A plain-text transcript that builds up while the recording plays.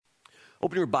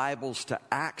Open your Bibles to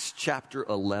Acts chapter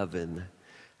 11.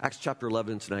 Acts chapter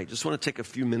 11 tonight. Just want to take a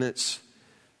few minutes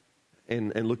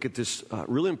and look at this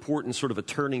really important sort of a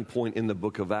turning point in the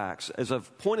book of Acts. As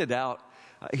I've pointed out,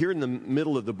 here in the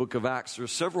middle of the book of Acts, there are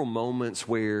several moments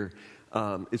where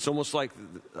it's almost like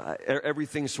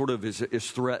everything sort of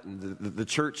is threatened. The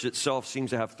church itself seems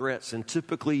to have threats, and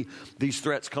typically these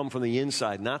threats come from the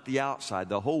inside, not the outside.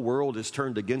 The whole world is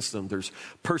turned against them. There's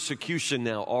persecution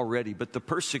now already, but the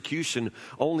persecution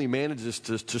only manages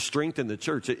to strengthen the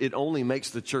church. It only makes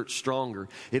the church stronger.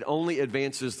 It only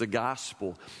advances the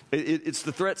gospel. It's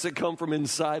the threats that come from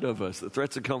inside of us, the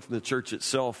threats that come from the church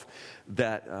itself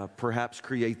that perhaps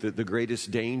create the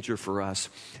greatest danger for us.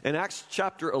 And Acts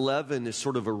chapter 11 is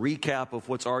sort of a recap of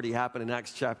what's already happened in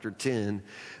Acts chapter 10.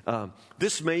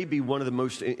 This may be one of the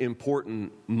most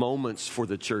important moments for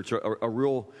the church. A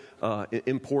real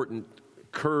important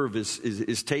curve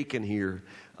is taken here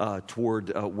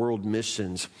toward world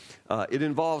missions. It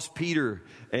involves Peter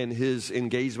and his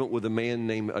engagement with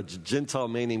a Gentile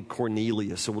man named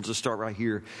Cornelius. So we'll just start right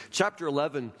here. Chapter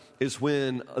 11 is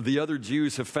when the other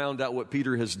Jews have found out what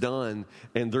Peter has done,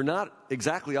 and they're not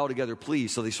exactly altogether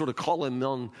pleased. So they sort of call him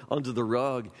under the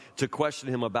rug to question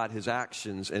him about his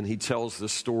actions, and he tells the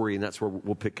story, and that's where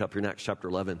we'll pick up here in Acts chapter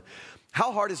 11.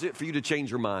 How hard is it for you to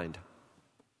change your mind?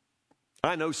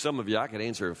 I know some of you, I could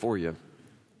answer it for you.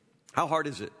 How hard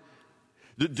is it?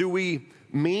 Do we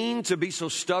mean to be so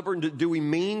stubborn? Do we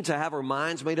mean to have our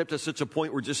minds made up to such a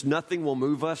point where just nothing will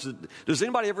move us? Does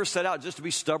anybody ever set out just to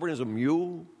be stubborn as a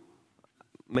mule?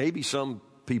 Maybe some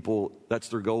people, that's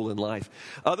their goal in life.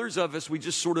 Others of us, we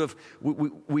just sort of,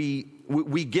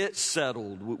 we get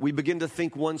settled. We begin to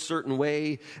think one certain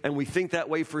way, and we think that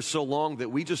way for so long that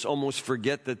we just almost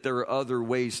forget that there are other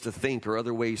ways to think or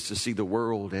other ways to see the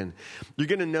world. And you're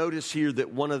going to notice here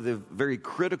that one of the very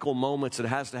critical moments that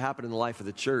has to happen in the life of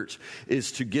the church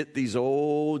is to get these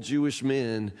old Jewish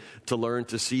men to learn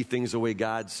to see things the way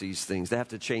God sees things. They have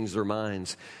to change their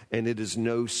minds, and it is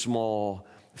no small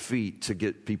feat to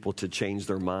get people to change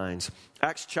their minds.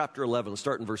 Acts chapter 11, let's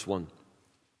start in verse 1.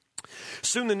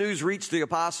 Soon the news reached the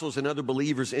apostles and other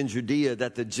believers in Judea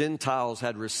that the Gentiles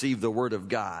had received the word of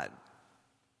God.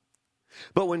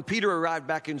 But when Peter arrived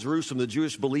back in Jerusalem, the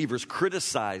Jewish believers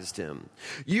criticized him.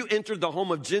 "You entered the home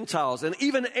of Gentiles and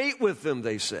even ate with them,"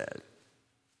 they said.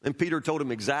 And Peter told him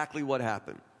exactly what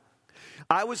happened.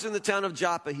 "I was in the town of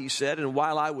Joppa," he said, "and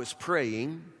while I was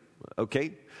praying,"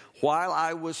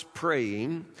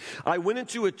 I went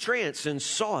into a trance and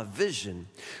saw a vision.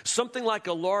 Something like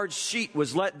a large sheet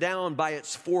was let down by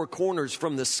its four corners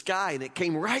from the sky, and it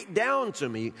came right down to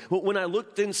me. But when I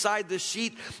looked inside the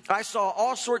sheet, I saw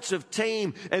all sorts of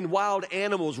tame and wild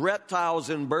animals, reptiles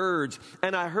and birds.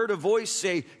 And I heard a voice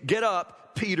say, 'Get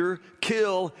up, Peter,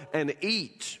 kill and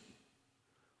eat.'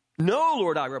 'No,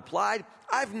 Lord,' I replied.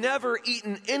 'I've never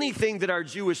eaten anything that our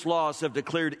Jewish laws have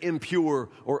declared impure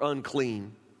or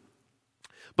unclean.'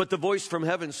 But the voice from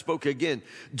heaven spoke again.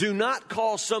 'Do not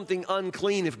call something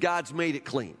unclean if God's made it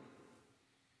clean.'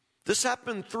 This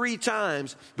happened 3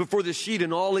 times before the sheet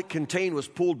and all it contained was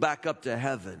pulled back up to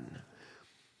heaven.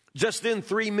 Just then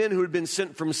 3 men who had been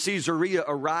sent from Caesarea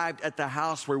arrived at the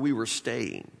house where we were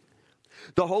staying.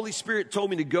 The Holy Spirit told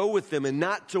me to go with them and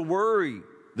not to worry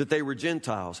that they were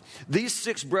Gentiles. These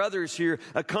 6 brothers here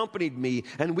accompanied me,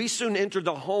 and we soon entered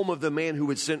the home of the man who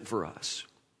had sent for us.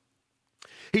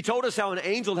 He told us how an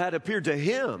angel had appeared to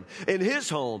him in his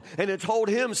home and had told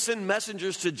him, 'Send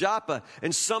messengers to Joppa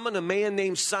and summon a man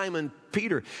named Simon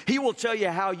Peter. He will tell you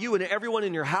how you and everyone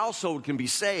in your household can be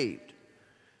saved.'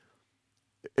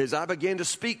 As I began to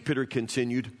speak," Peter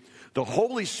continued, "the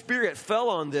Holy Spirit fell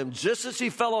on them just as he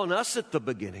fell on us at the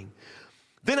beginning.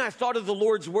 Then I thought of the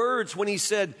Lord's words when he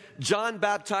said, 'John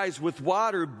baptized with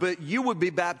water, but you would be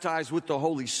baptized with the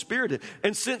Holy Spirit.'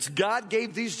 And since God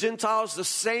gave these Gentiles the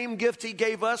same gift he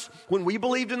gave us when we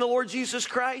believed in the Lord Jesus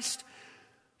Christ,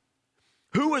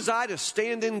 who was I to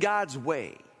stand in God's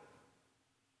way?"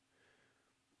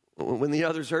 When the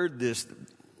others heard this,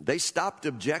 they stopped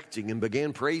objecting and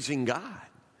began praising God.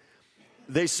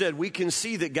 They said, "We can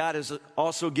see that God has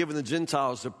also given the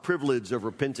Gentiles the privilege of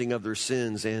repenting of their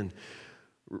sins and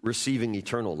receiving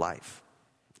eternal life."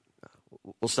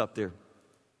 We'll stop there.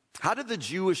 How did the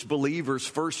Jewish believers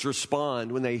first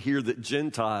respond when they hear that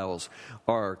Gentiles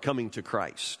are coming to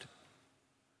Christ?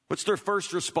 What's their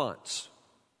first response?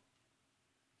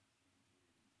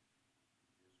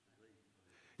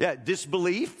 Yeah,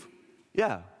 disbelief.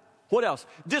 Yeah. What else?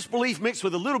 Disbelief mixed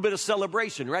with a little bit of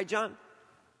celebration, right, John?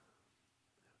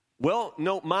 Well,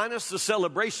 no, minus the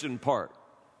celebration part.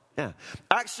 Yeah.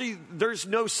 Actually, there's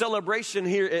no celebration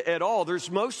here at all.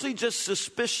 There's mostly just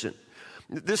suspicion.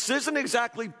 This isn't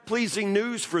exactly pleasing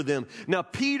news for them. Now,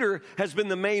 Peter has been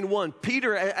the main one.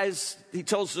 Peter, as he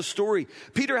tells the story,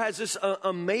 Peter has this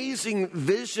amazing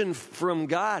vision from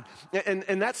God.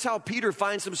 And that's how Peter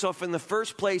finds himself in the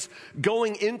first place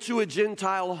going into a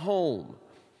Gentile home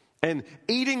and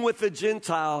eating with a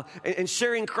Gentile and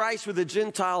sharing Christ with a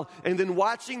Gentile and then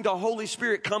watching the Holy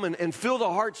Spirit come in and fill the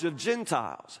hearts of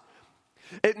Gentiles.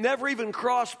 It never even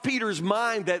crossed Peter's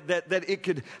mind that it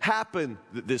could happen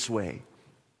this way.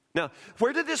 Now,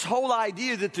 where did this whole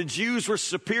idea that the Jews were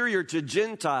superior to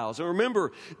Gentiles? And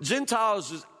remember,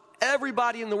 Gentiles is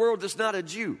everybody in the world that's not a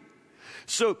Jew.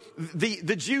 So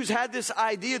the Jews had this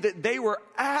idea that they were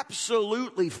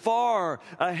absolutely far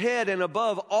ahead and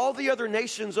above all the other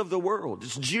nations of the world.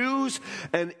 It's Jews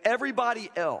and everybody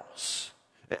else.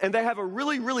 And they have a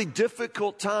really, really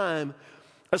difficult time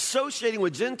associating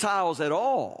with Gentiles at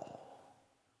all.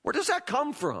 Where does that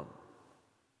come from?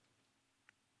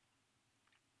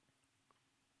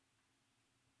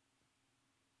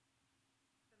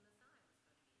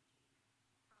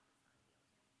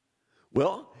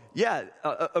 Well, yeah,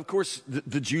 of course,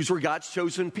 the Jews were God's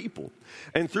chosen people.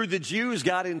 And through the Jews,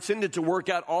 God intended to work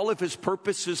out all of his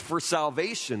purposes for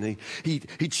salvation.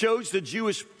 He chose the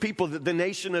Jewish people, the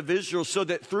nation of Israel, so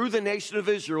that through the nation of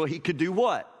Israel, he could do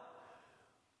what?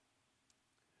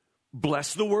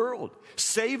 Bless the world,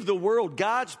 save the world.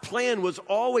 God's plan was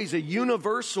always a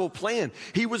universal plan.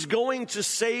 He was going to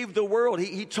save the world.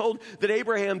 He told that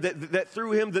Abraham that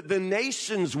through him that the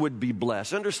nations would be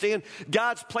blessed. Understand,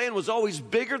 God's plan was always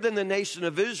bigger than the nation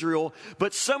of Israel,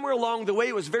 but somewhere along the way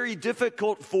it was very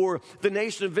difficult for the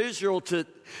nation of Israel to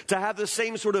have the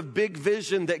same sort of big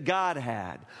vision that God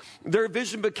had. Their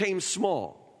vision became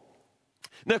small.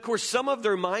 Now, of course, some of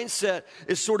their mindset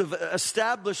is sort of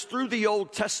established through the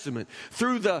Old Testament,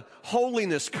 through the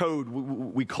holiness code,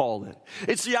 we call it.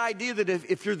 It's the idea that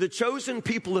if you're the chosen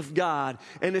people of God,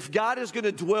 and if God is going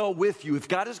to dwell with you, if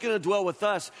God is going to dwell with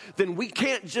us, then we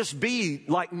can't just be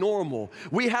like normal.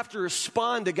 We have to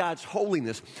respond to God's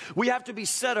holiness. We have to be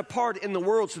set apart in the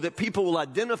world so that people will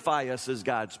identify us as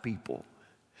God's people.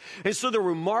 And so there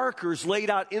were markers laid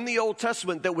out in the Old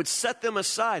Testament that would set them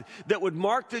aside, that would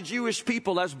mark the Jewish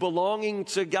people as belonging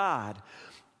to God.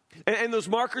 And those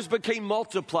markers became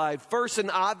multiplied. First, and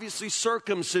obviously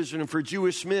circumcision for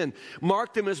Jewish men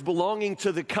marked them as belonging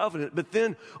to the covenant. But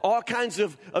then all kinds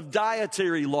of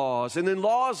dietary laws, and then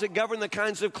laws that govern the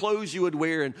kinds of clothes you would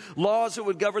wear, and laws that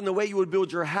would govern the way you would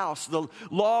build your house. The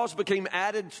laws became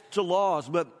added to laws.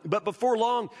 But before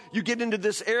long, you get into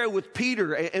this era with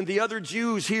Peter and the other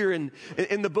Jews here in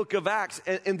the book of Acts.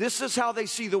 And this is how they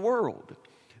see the world.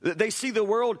 They see the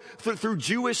world through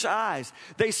Jewish eyes.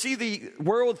 They see the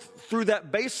world through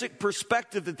that basic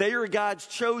perspective that they are God's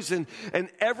chosen and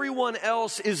everyone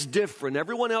else is different.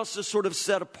 Everyone else is sort of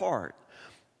set apart.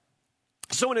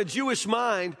 So in a Jewish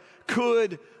mind,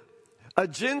 could a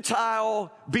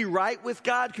Gentile be right with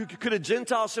God? Could a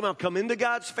Gentile somehow come into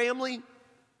God's family?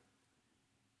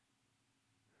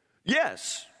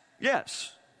 Yes.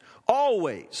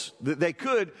 Always. They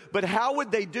could, but how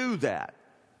would they do that?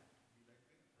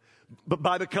 But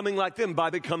by becoming like them,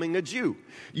 by becoming a Jew.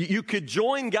 You could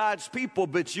join God's people,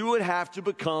 but you would have to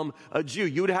become a Jew.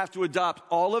 You would have to adopt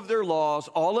all of their laws,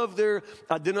 all of their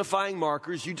identifying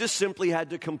markers. You just simply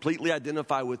had to completely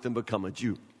identify with them, become a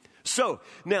Jew. So,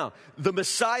 now, the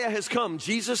Messiah has come.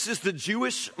 Jesus is the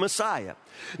Jewish Messiah.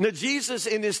 Now, Jesus,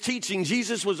 in his teaching,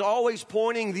 Jesus was always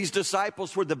pointing these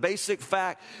disciples toward the basic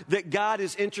fact that God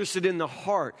is interested in the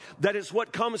heart. That it's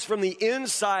what comes from the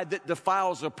inside that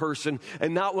defiles a person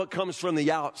and not what comes from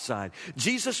the outside.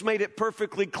 Jesus made it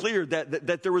perfectly clear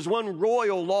that there was one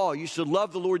royal law. You should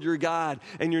love the Lord your God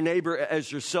and your neighbor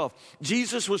as yourself.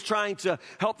 Jesus was trying to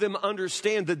help them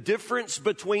understand the difference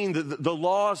between the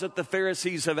laws that the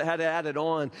Pharisees had added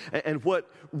on and what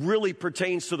really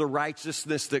pertains to the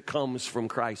righteousness that comes from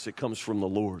Christ, that comes from the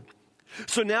Lord.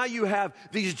 So now you have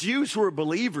these Jews who are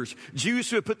believers, Jews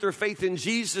who have put their faith in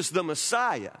Jesus, the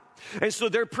Messiah. And so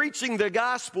they're preaching the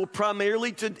gospel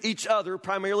primarily to each other,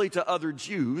 primarily to other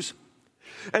Jews.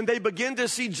 And they begin to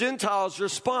see Gentiles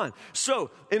respond.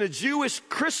 So in a Jewish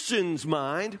Christian's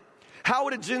mind, how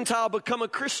would a Gentile become a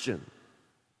Christian?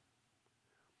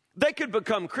 They could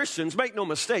become Christians, make no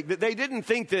mistake, that they didn't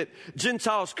think that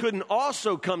Gentiles couldn't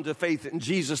also come to faith in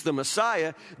Jesus the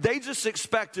Messiah. They just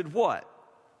expected what?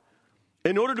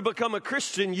 In order to become a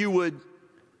Christian, you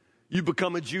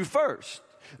become a Jew first.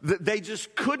 They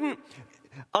just couldn't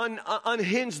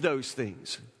unhinge those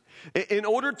things. In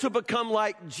order to become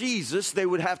like Jesus, they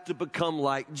would have to become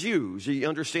like Jews. You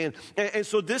understand? And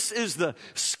so this is the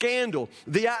scandal.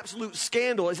 The absolute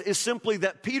scandal is simply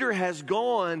that Peter has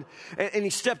gone and he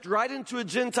stepped right into a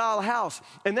Gentile house.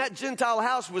 And that Gentile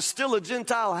house was still a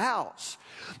Gentile house.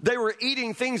 They were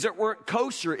eating things that weren't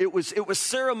kosher. It was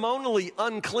ceremonially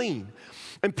unclean.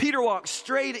 And Peter walked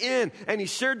straight in and he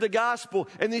shared the gospel.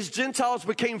 And these Gentiles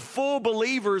became full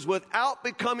believers without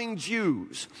becoming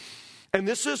Jews. And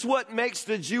this is what makes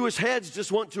the Jewish heads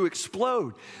just want to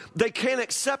explode. They can't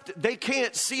accept it. They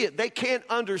can't see it. They can't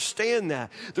understand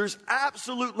that. There's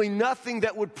absolutely nothing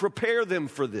that would prepare them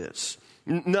for this.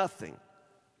 Nothing.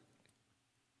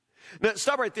 Now,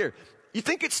 stop right there. You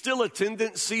think it's still a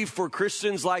tendency for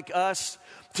Christians like us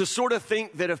to sort of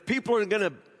think that if people are going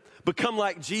to become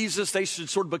like Jesus, they should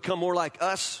sort of become more like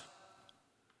us?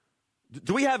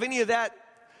 Do we have any of that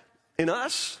in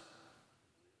us?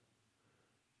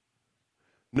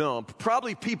 No,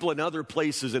 probably people in other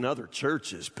places, in other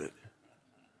churches, but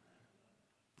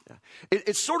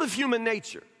it's sort of human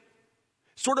nature.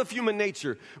 Sort of human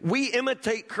nature. We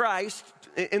imitate Christ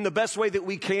in the best way that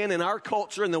we can in our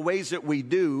culture and the ways that we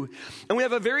do. And we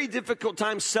have a very difficult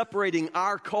time separating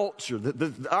our culture,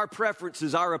 our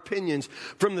preferences, our opinions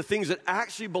from the things that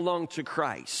actually belong to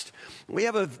Christ. We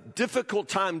have a difficult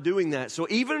time doing that. So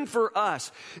even for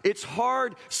us, it's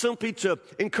hard simply to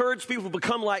encourage people to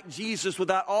become like Jesus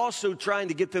without also trying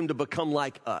to get them to become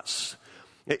like us.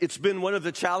 It's been one of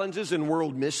the challenges in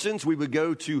world missions. We would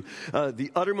go to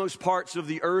the uttermost parts of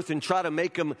the earth and try to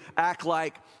make them act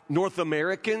like North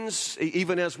Americans,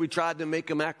 even as we tried to make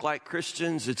them act like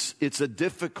Christians. It's a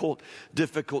difficult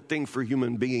thing for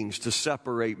human beings to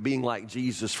separate being like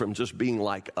Jesus from just being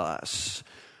like us.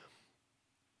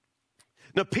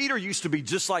 Now, Peter used to be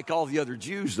just like all the other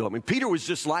Jews, though. I mean, Peter was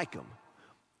just like them.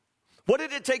 What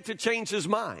did it take to change his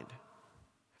mind?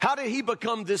 How did he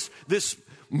become this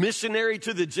missionary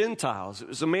to the Gentiles? It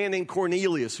was a man named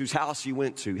Cornelius whose house he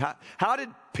went to. How did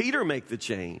Peter make the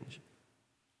change?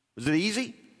 Was it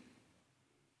easy?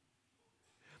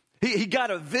 He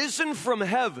got a vision from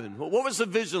heaven. What was the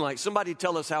vision like? Somebody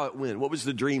tell us how it went. What was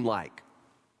the dream like?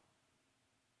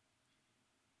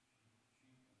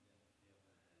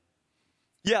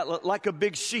 Yeah, like a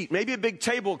big sheet, maybe a big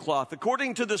tablecloth.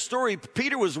 According to the story,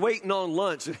 Peter was waiting on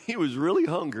lunch and he was really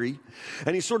hungry.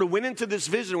 And he sort of went into this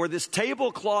vision where this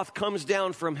tablecloth comes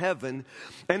down from heaven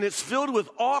and it's filled with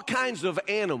all kinds of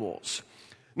animals.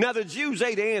 Now, the Jews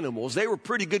ate animals. They were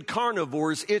pretty good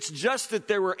carnivores. It's just that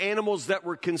there were animals that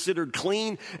were considered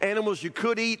clean, animals you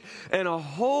could eat, and a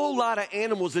whole lot of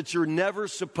animals that you're never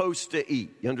supposed to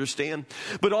eat. You understand?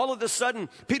 But all of a sudden,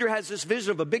 Peter has this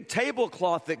vision of a big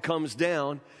tablecloth that comes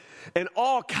down, and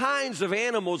all kinds of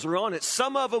animals are on it.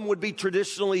 Some of them would be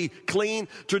traditionally clean,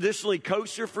 traditionally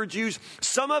kosher for Jews.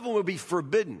 Some of them would be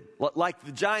forbidden, like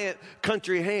the giant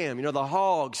country ham, the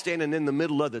hog standing in the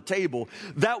middle of the table.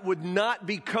 That would not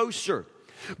be kosher.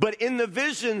 But in the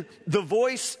vision, the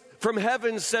voice from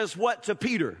heaven says what to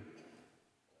Peter?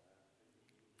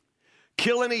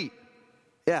 Kill and eat.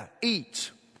 Yeah,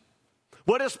 eat.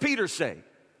 What does Peter say?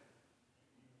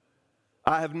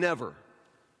 I have never.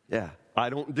 Yeah. I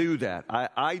don't do that.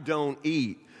 I don't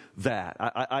eat that.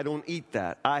 I don't eat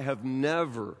that. I have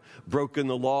never broken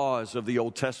the laws of the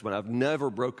Old Testament. I've never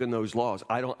broken those laws.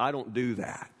 I don't do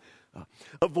that.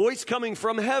 A voice coming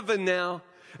from heaven now,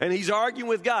 and he's arguing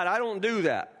with God. I don't do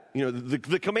that.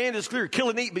 The command is clear, kill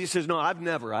and eat, but he says, no, I've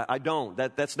never. I don't.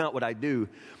 That's not what I do.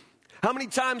 How many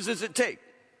times does it take?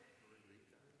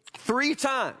 3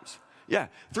 times. Yeah,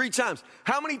 3 times.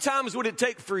 How many times would it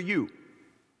take for you?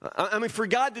 I mean, for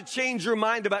God to change your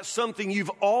mind about something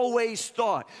you've always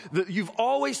thought,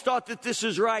 that this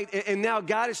is right, and now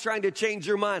God is trying to change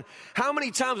your mind. How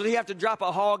many times would he have to drop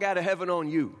a hog out of heaven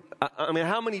on you? I mean,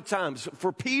 how many times?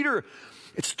 For Peter,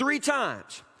 it's 3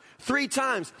 times. 3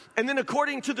 times. And then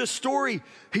according to the story,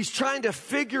 he's trying to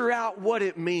figure out what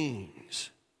it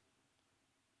means.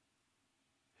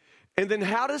 And then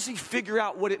how does he figure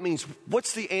out what it means?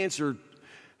 What's the answer?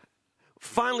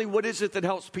 Finally, what is it that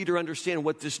helps Peter understand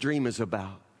what this dream is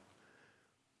about?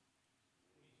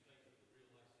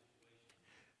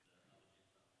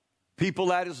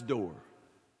 People at his door.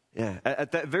 Yeah,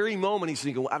 at that very moment, he's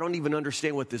thinking, well, I don't even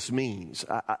understand what this means.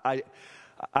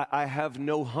 I have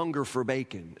no hunger for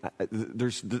bacon.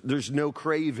 There's no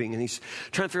craving. And he's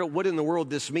trying to figure out what in the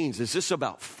world this means. Is this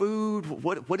about food?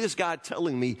 What is God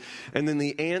telling me? And then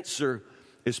the answer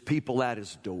is people at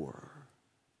his door.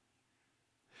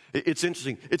 It's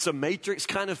interesting. It's a matrix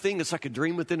kind of thing. It's like a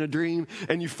dream within a dream.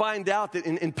 And you find out that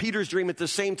in Peter's dream at the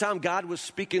same time, God was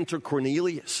speaking to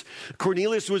Cornelius.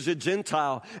 Cornelius was a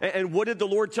Gentile. And what did the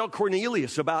Lord tell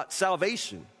Cornelius about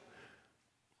salvation?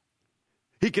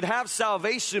 He could have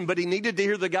salvation, but he needed to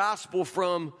hear the gospel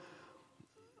from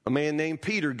a man named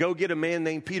Peter. Go get a man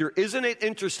named Peter. Isn't it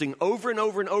interesting, over and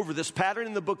over and over, this pattern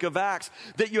in the book of Acts,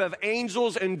 that you have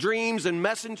angels and dreams and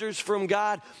messengers from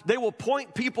God? They will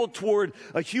point people toward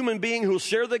a human being who will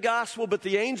share the gospel, but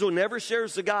the angel never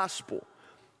shares the gospel.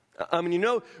 I mean,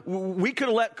 we could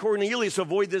have let Cornelius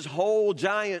avoid this whole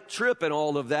giant trip and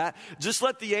all of that. Just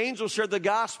let the angel share the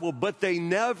gospel, but they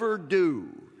never do.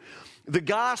 The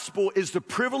gospel is the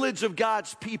privilege of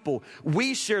God's people.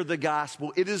 We share the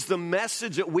gospel. It is the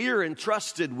message that we are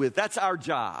entrusted with. That's our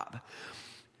job.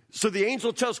 So the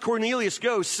angel tells Cornelius,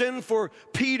 go, send for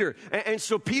Peter. And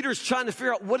so Peter's trying to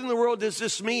figure out, what in the world does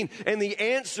this mean? And the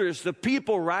answer is the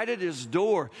people right at his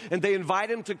door, and they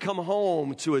invite him to come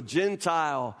home to a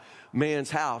Gentile man's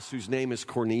house whose name is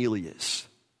Cornelius.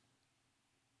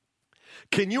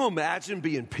 Can you imagine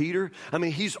being Peter? I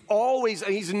mean, he's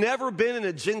never been in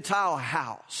a Gentile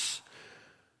house.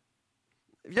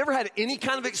 Have you ever had any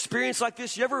kind of experience like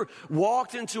this? You ever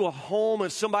walked into a home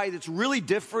of somebody that's really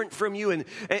different from you, and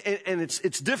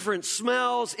it's different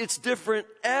smells, it's different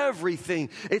everything.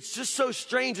 It's just so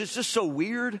strange, it's just so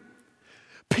weird.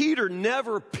 Peter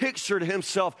never pictured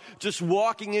himself just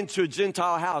walking into a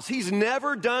Gentile house. He's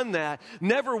never done that,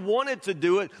 never wanted to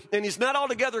do it, and he's not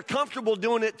altogether comfortable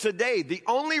doing it today. The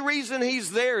only reason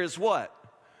he's there is what?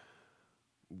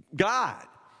 God.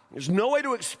 There's no way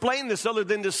to explain this other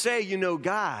than to say,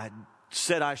 God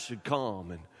said I should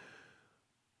come.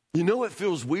 And it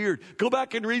feels weird. Go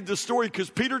back and read the story, because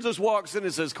Peter just walks in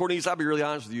and says, Cornelius, I'll be really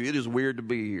honest with you. It is weird to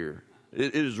be here.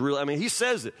 It is really, he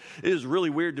says it. It is really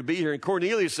weird to be here. And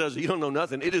Cornelius says, you don't know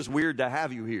nothing. It is weird to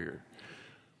have you here.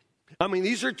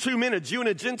 These are two men, a Jew and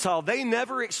a Gentile. They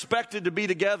never expected to be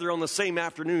together on the same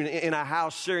afternoon in a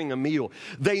house sharing a meal.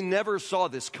 They never saw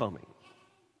this coming.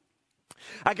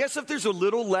 I guess if there's a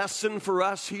little lesson for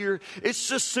us here, it's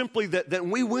just simply that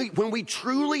when we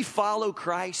truly follow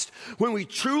Christ, when we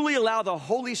truly allow the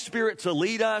Holy Spirit to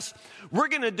lead us, we're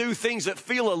going to do things that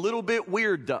feel a little bit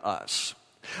weird to us.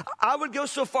 I would go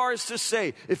so far as to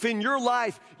say, if in your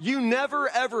life you never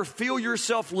ever feel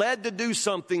yourself led to do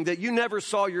something that you never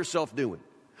saw yourself doing,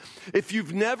 if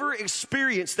you've never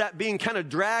experienced that being kind of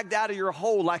dragged out of your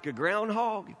hole like a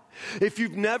groundhog, if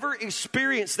you've never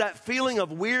experienced that feeling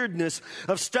of weirdness,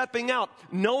 of stepping out,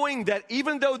 knowing that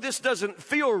even though this doesn't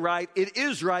feel right, it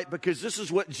is right because this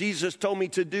is what Jesus told me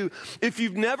to do. If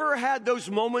you've never had those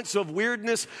moments of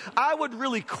weirdness, I would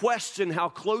really question how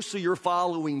closely you're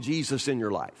following Jesus in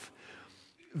your life.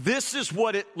 This is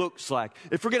what it looks like.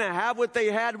 If we're going to have what they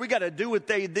had, we got to do what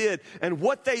they did. And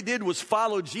what they did was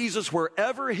follow Jesus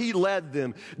wherever he led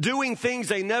them, doing things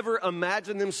they never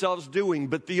imagined themselves doing.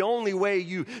 But the only way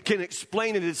you can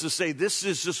explain it is to say, this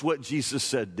is just what Jesus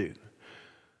said do.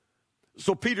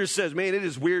 So Peter says, man, it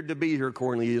is weird to be here,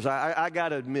 Cornelius. I got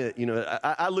to admit,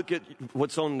 I look at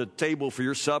what's on the table for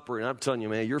your supper, and I'm telling you,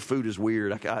 man, your food is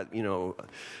weird.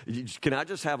 Can I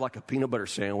just have like a peanut butter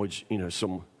sandwich,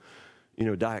 some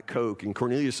Diet Coke? And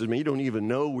Cornelius says, man, you don't even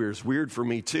know where it's weird for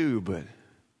me too, but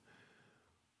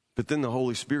then the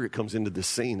Holy Spirit comes into this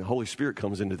scene. The Holy Spirit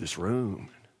comes into this room.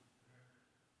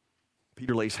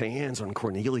 Peter lays hands on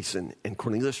Cornelius, and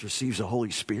Cornelius receives the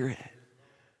Holy Spirit.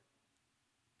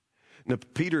 Now,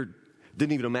 Peter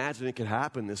didn't even imagine it could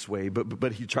happen this way,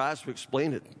 but he tries to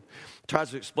explain it. Tries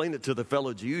to explain it to the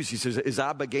fellow Jews. He says, as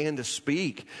I began to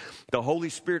speak, the Holy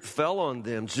Spirit fell on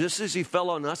them, just as he fell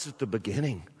on us at the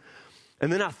beginning.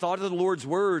 And then I thought of the Lord's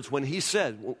words when he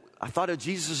said, I thought of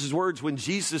Jesus' words when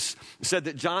Jesus said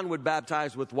that John would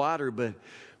baptize with water, but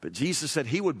Jesus said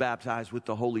he would baptize with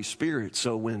the Holy Spirit.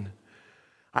 So when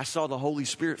I saw the Holy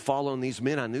Spirit fall on these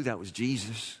men, I knew that was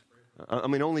Jesus.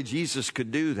 Only Jesus could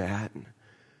do that.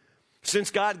 Since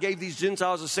God gave these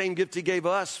Gentiles the same gift he gave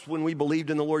us when we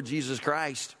believed in the Lord Jesus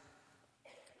Christ,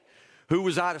 who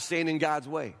was I to stand in God's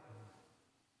way?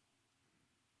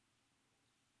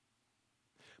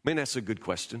 Man, that's a good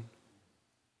question.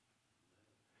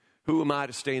 Who am I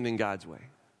to stand in God's way?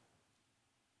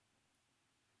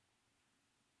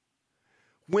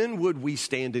 When would we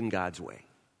stand in God's way?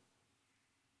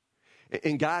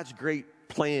 In God's great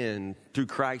plan through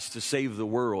Christ to save the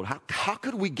world, how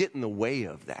could we get in the way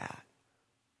of that?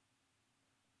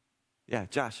 Yeah,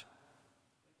 Josh.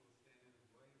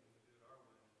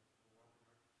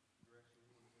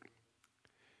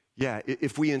 Yeah,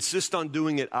 if we insist on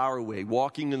doing it our way,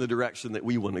 walking in the direction that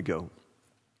we want to go.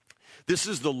 This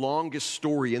is the longest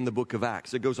story in the book of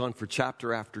Acts. It goes on for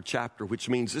chapter after chapter, which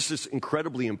means this is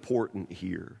incredibly important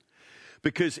here.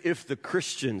 Because if the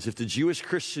Jewish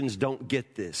Christians don't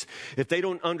get this, if they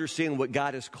don't understand what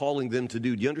God is calling them to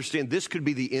do you understand this could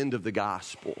be the end of the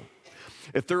gospel?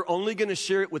 If they're only going to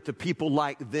share it with the people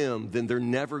like them, then they're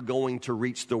never going to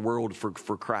reach the world for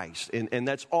Christ. And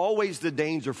that's always the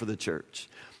danger for the church.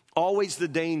 Always the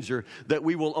danger that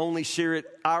we will only share it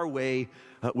our way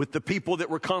with the people that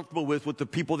we're comfortable with the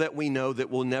people that we know that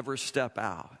will never step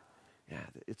out. Yeah,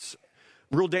 it's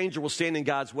real danger will stand in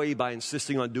God's way by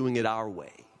insisting on doing it our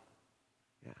way.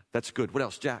 Yeah, that's good. What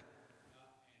else, Jack?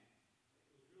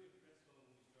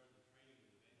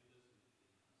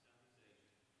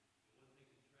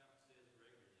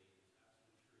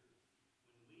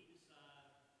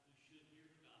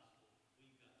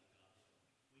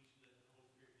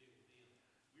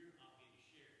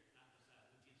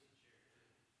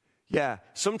 Yeah,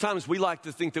 sometimes we like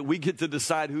to think that we get to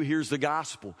decide who hears the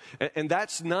gospel. And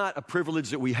that's not a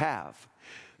privilege that we have.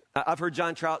 I've heard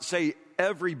John Trout say,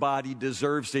 everybody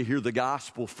deserves to hear the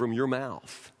gospel from your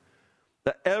mouth.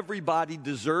 That everybody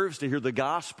deserves to hear the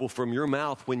gospel from your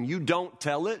mouth. When you don't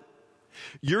tell it,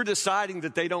 you're deciding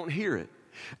that they don't hear it.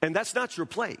 And that's not your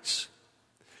place.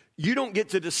 You don't get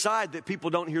to decide that people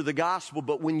don't hear the gospel,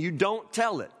 but when you don't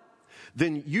tell it,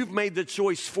 then you've made the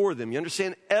choice for them. You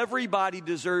understand? Everybody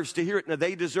deserves to hear it. Now,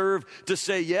 they deserve to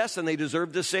say yes and they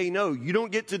deserve to say no. You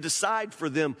don't get to decide for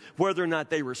them whether or not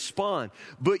they respond,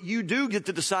 but you do get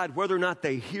to decide whether or not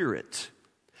they hear it.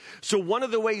 So one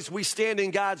of the ways we stand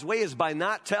in God's way is by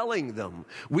not telling them.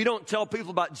 We don't tell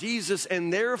people about Jesus,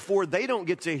 and therefore they don't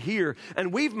get to hear.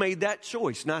 And we've made that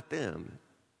choice, not them.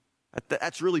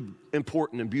 That's really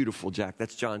important and beautiful, Jack.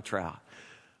 That's John Trout.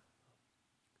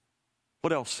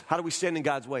 What else? How do we stand in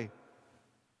God's way?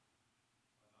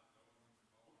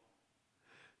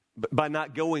 By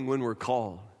not going when we're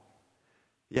called.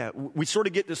 Yeah, we sort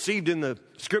of get deceived in the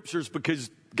scriptures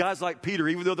because guys like Peter,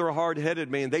 even though they're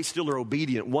hard-headed, man, they still are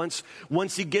obedient. Once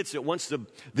he gets it, once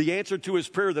the answer to his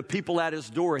prayer, the people at his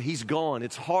door, he's gone.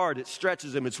 It's hard, it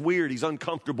stretches him, it's weird, he's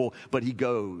uncomfortable, but he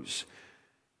goes.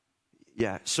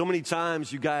 Yeah, so many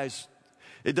times, you guys,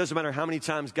 it doesn't matter how many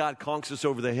times God conks us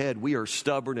over the head, we are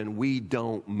stubborn and we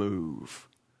don't move.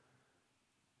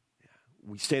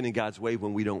 We stand in God's way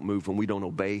when we don't move, when we don't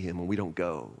obey Him, when we don't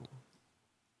go.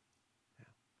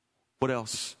 What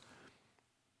else?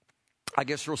 I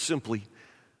guess real simply,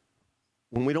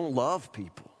 when we don't love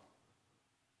people.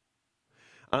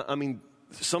 I mean,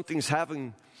 something's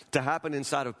having to happen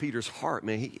inside of Peter's heart,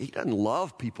 man. He doesn't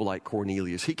love people like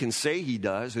Cornelius. He can say he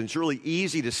does, and it's really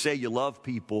easy to say you love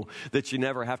people that you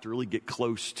never have to really get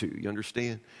close to. You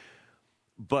understand?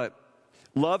 But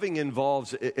loving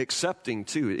involves accepting,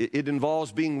 too. It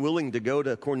involves being willing to go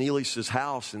to Cornelius'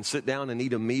 house and sit down and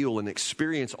eat a meal and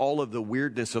experience all of the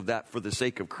weirdness of that for the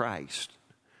sake of Christ.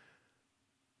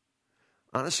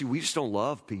 Honestly, we just don't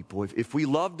love people. If we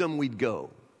loved them, we'd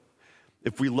go.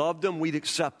 If we loved them, we'd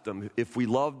accept them. If we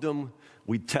loved them,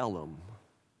 we'd tell them.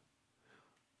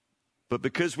 But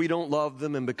because we don't love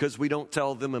them, and because we don't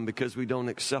tell them, and because we don't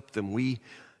accept them, we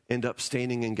end up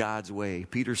standing in God's way.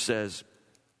 Peter says,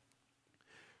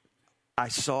 I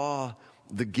saw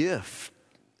the gift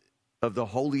of the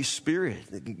Holy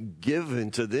Spirit given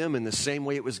to them in the same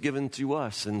way it was given to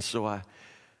us. And so I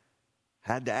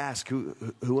had to ask,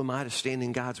 who am I to stand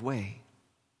in God's way?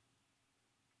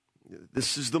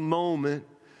 This is the moment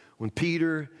when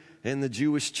Peter and the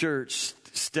Jewish church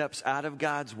steps out of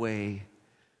God's way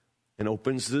and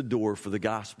opens the door for the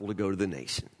gospel to go to the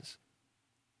nations.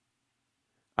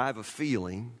 I have a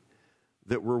feeling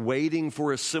that we're waiting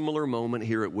for a similar moment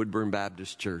here at Woodburn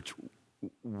Baptist Church.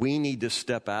 We need to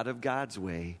step out of God's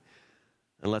way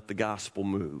and let the gospel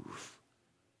move.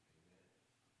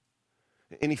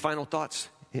 Any final thoughts?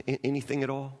 Anything at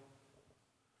all?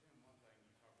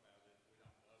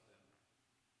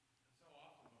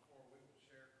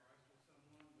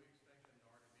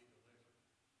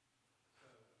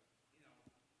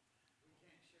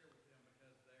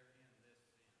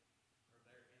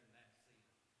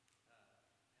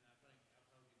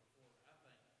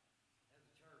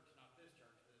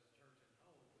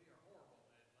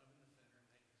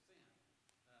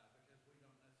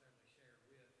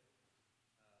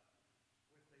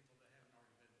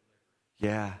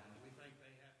 Yeah. We think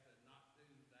they have to not do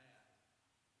that.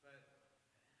 But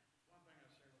one thing I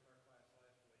shared with our class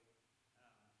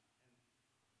last week,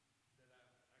 and that I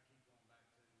keep going back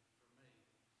to for me,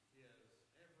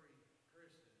 is every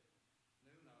Christian,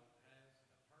 new note, has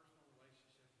a personal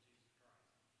relationship with Jesus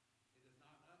Christ. It is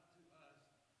not up to us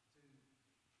to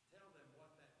tell them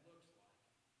what that looks like.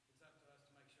 It's up to us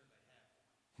to make sure they have it.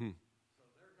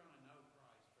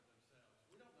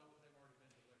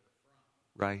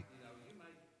 right? You know, you may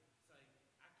say,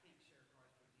 I can't share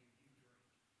Christ with you, you drink.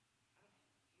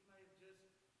 You may have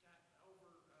just got over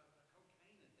a cocaine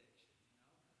addiction, you know.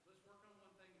 Let's work on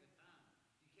one thing at a time.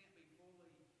 You can't be fully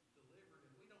delivered,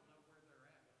 and we don't know where they're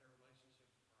at with their relationship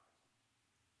with Christ.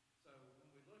 So when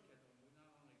we look at them, we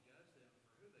not only judge them for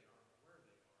who they are, but where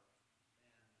they are.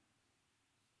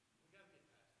 And we got to get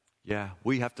past that. Yeah,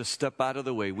 we have to step out of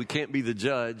the way. We can't be the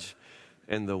judge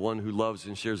and the one who loves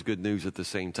and shares good news at the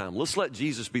same time. Let's let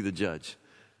Jesus be the judge.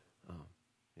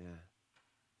 Yeah,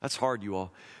 that's hard, you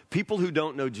all. People who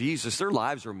don't know Jesus, their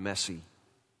lives are messy.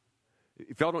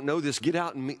 If y'all don't know this, get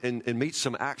out and meet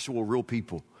some actual real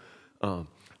people.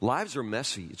 Lives are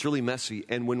messy. It's really messy.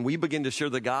 And when we begin to share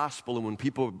the gospel and when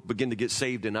people begin to get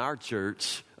saved in our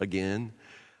church again,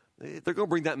 they're going to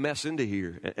bring that mess into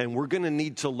here. And we're going to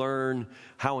need to learn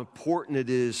how important it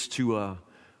is to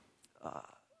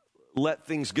let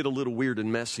things get a little weird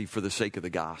and messy for the sake of the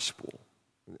gospel.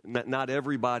 Not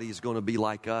everybody is going to be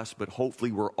like us, but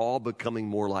hopefully we're all becoming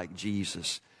more like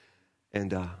Jesus.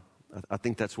 And I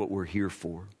think that's what we're here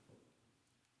for.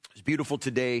 It's beautiful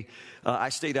today. I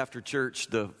stayed after church.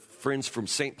 The friends from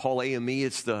St. Paul AME,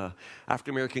 it's the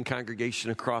African American congregation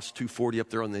across 240 up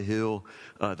there on the hill.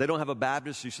 They don't have a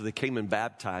baptistry, so they came and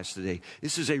baptized today.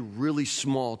 This is a really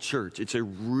small church. It's a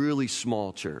really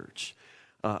small church.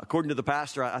 According to the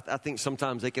pastor, I think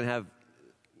sometimes they can have,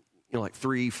 like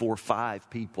 3, 4, 5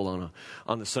 people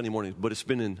on the Sunday morning, but it's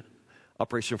been in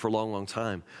operation for a long, long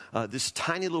time. This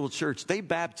tiny little church, they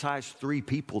baptized 3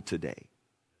 people today.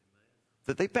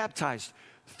 That they baptized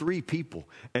 3 people,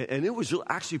 and it was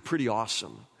actually pretty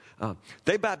awesome.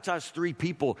 They baptized 3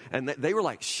 people, and they were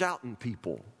like shouting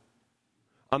people.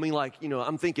 I mean, like,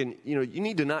 I'm thinking, you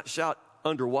need to not shout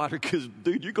underwater because,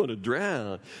 dude, you're going to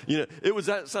drown. It was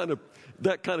that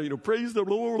kind of, praise the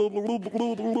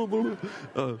Lord.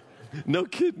 No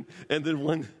kidding. And then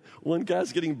one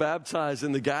guy's getting baptized,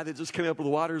 and the guy that just came up with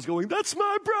the water is going, "That's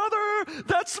my brother!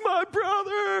 That's my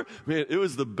brother!" Man, it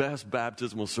was the best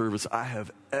baptismal service I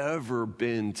have ever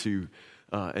been to,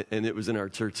 and it was in our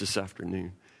church this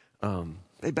afternoon.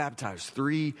 They baptized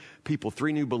 3 people,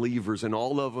 3 new believers, and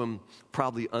all of them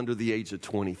probably under the age of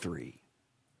 23.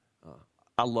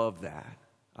 I love that.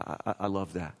 I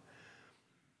love that.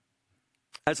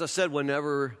 As I said,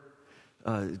 whenever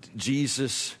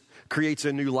Jesus creates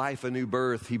a new life, a new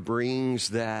birth, he brings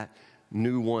that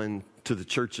new one to the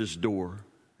church's door,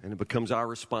 and it becomes our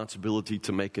responsibility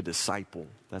to make a disciple.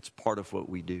 That's part of what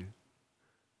we do.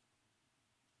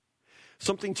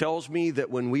 Something tells me that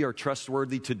when we are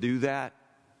trustworthy to do that,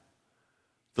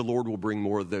 the Lord will bring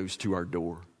more of those to our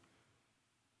door.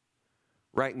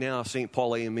 Right now, St.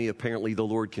 Paul AME, apparently the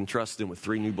Lord can trust them with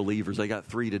 3 new believers. They got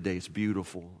 3 today. It's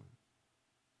beautiful.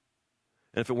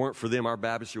 And if it weren't for them, our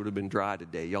baptistry would have been dry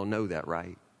today. Y'all know that,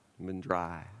 right? It's been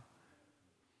dry.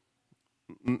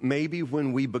 Maybe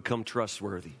when we become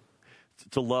trustworthy,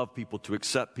 to love people, to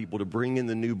accept people, to bring in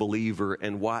the new believer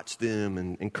and watch them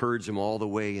and encourage them all the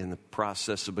way in the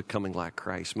process of becoming like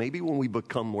Christ. Maybe when we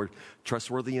become more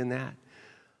trustworthy in that,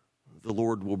 the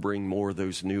Lord will bring more of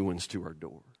those new ones to our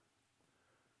door.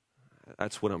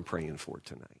 That's what I'm praying for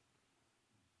tonight.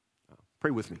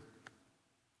 Pray with me.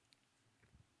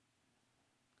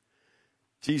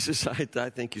 Jesus, I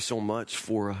thank you so much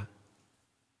for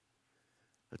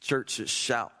a church that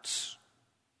shouts.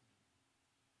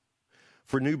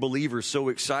 For new believers so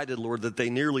excited, Lord, that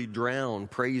they nearly drown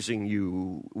praising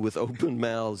you with open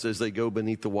mouths as they go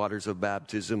beneath the waters of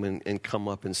baptism and come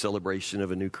up in celebration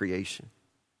of a new creation.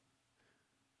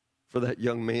 For that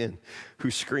young man who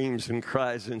screams and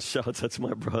cries and shouts, "That's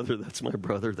my brother, that's my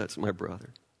brother, that's my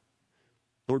brother."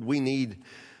 Lord, we need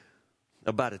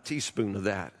about a teaspoon of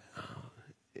that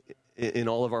in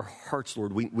all of our hearts,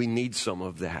 Lord. We need some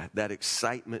of that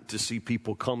excitement to see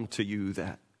people come to you,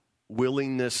 that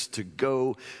willingness to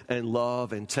go and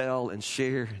love and tell and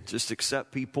share and just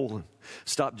accept people and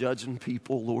stop judging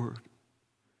people, Lord.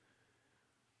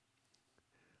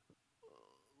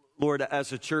 Lord,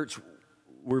 as a church,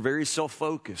 we're very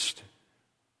self-focused.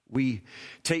 We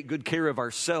take good care of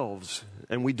ourselves,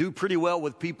 and we do pretty well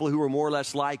with people who are more or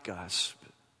less like us.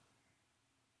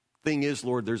 Thing is,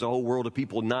 Lord, there's a whole world of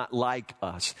people not like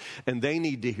us, and they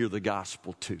need to hear the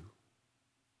gospel too.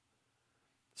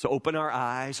 So open our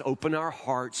eyes, open our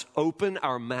hearts, open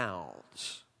our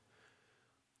mouths,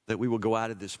 that we will go out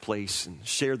of this place and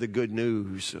share the good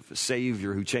news of a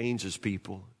Savior who changes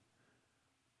people.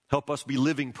 Help us be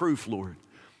living proof, Lord,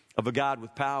 of a God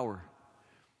with power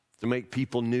to make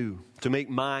people new, to make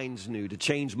minds new, to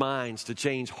change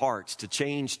hearts, to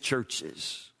change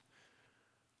churches.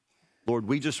 Lord,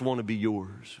 we just want to be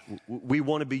yours. We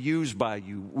want to be used by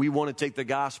you. We want to take the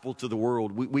gospel to the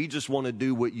world. We just want to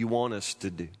do what you want us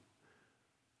to do.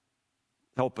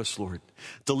 Help us, Lord,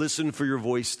 to listen for your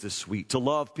voice this week, to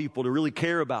love people, to really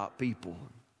care about people.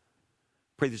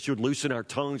 Pray that you would loosen our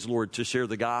tongues, Lord, to share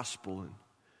the gospel. And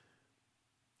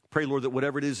pray, Lord, that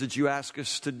whatever it is that you ask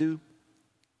us to do,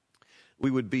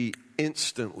 we would be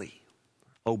instantly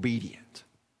obedient.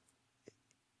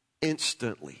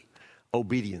 Instantly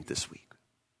obedient this week.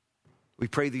 We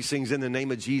pray these things in the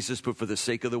name of Jesus, but for the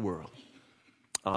sake of the world.